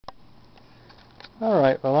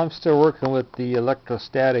Alright, well, I'm still working with the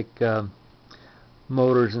electrostatic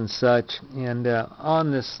motors and such, and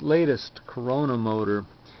on this latest Corona motor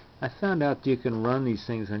I found out you can run these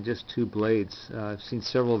things on just two blades. I've seen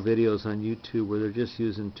several videos on YouTube where they're just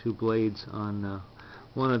using two blades on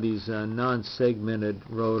one of these non-segmented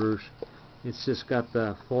rotors. It's just got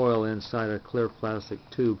the foil inside a clear plastic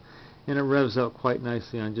tube, and it revs out quite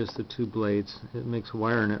nicely on just the two blades. It makes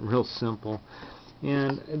wiring it real simple.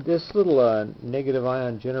 And this little negative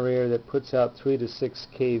ion generator that puts out 3 to 6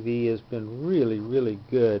 kV has been really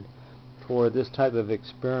good for this type of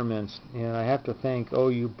experiments, and I have to thank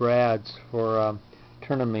OU Brad's for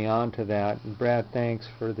turning me on to that. And Brad, thanks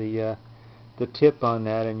for the tip on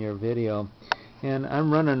that in your video. And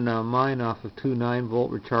I'm running mine off of two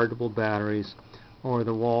 9-volt rechargeable batteries or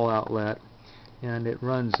the wall outlet, and it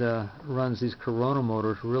runs these Corona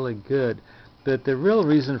motors really good. But the real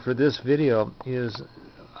reason for this video is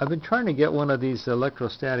I've been trying to get one of these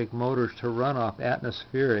electrostatic motors to run off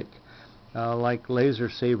atmospheric like Laser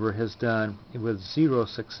Saber has done, with zero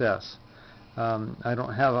success. I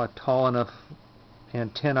don't have a tall enough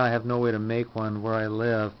antenna. I have no way to make one where I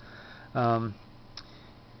live, and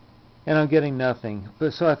I'm getting nothing.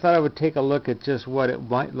 So I thought I would take a look at just what it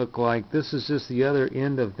might look like. This is just the other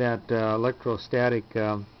end of that electrostatic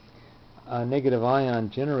negative ion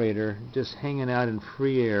generator, just hanging out in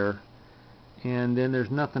free air, and then there's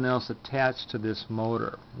nothing else attached to this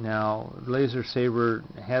motor. Now, Laser Saber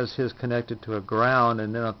has his connected to a ground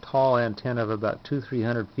and then a tall antenna of about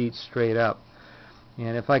 200-300 feet straight up.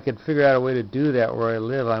 And if I could figure out a way to do that where I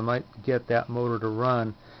live, I might get that motor to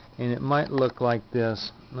run, and it might look like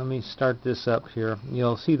this. Let me start this up here.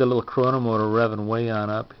 You'll see the little Corona motor revving way on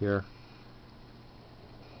up here.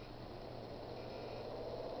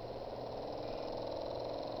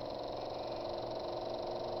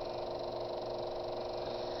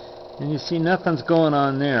 And you see nothing's going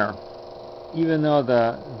on there, even though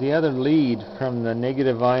the other lead from the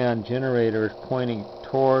negative ion generator is pointing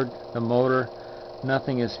toward the motor.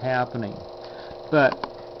 Nothing is happening. But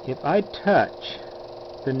if I touch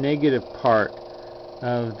the negative part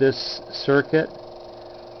of this circuit,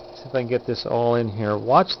 see if I can get this all in here,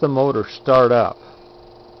 watch the motor start up.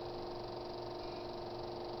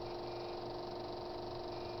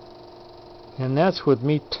 And that's with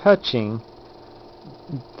me touching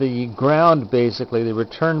the ground, basically the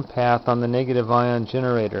return path on the negative ion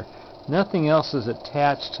generator. Nothing else is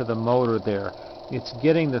attached to the motor there. It's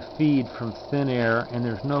getting the feed from thin air, and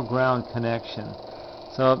there's no ground connection.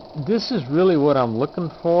 So this is really what I'm looking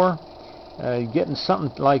for, getting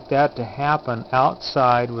something like that to happen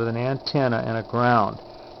outside with an antenna and a ground.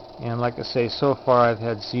 And like I say, so far I've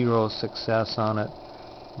had zero success on it.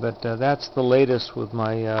 But that's the latest with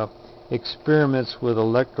my experiments with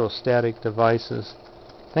electrostatic devices.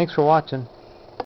 Thanks for watching.